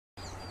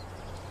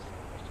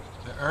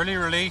early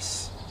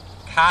release,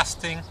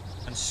 casting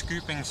and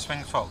scooping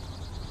swing fault.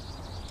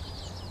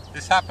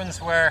 This happens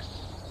where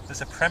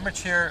there's a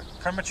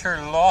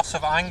premature loss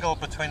of angle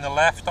between the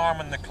left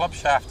arm and the club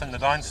shaft in the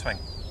downswing,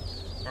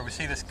 where we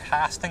see this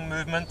casting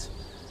movement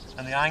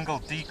and the angle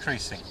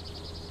decreasing.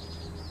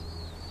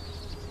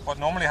 What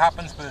normally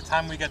happens by the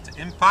time we get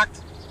to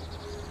impact,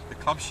 the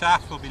club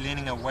shaft will be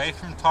leaning away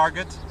from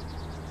target,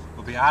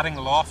 we'll be adding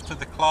loft to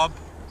the club,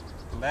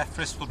 the left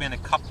wrist will be in a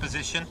cup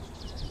position.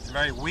 It's a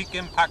very weak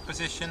impact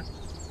position.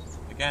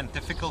 Again,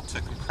 difficult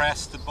to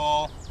compress the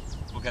ball.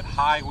 We'll get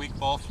high, weak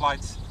ball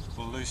flights,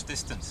 we'll lose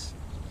distance.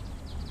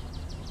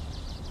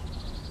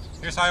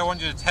 Here's how I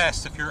want you to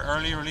test if you're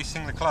early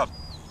releasing the club.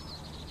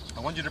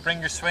 I want you to bring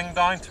your swing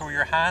down to where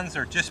your hands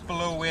are just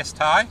below waist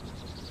high.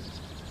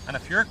 And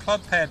if your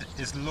club head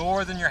is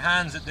lower than your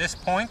hands at this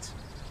point,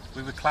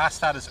 we would class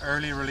that as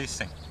early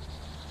releasing,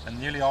 and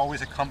nearly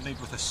always accompanied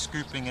with a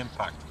scooping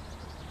impact.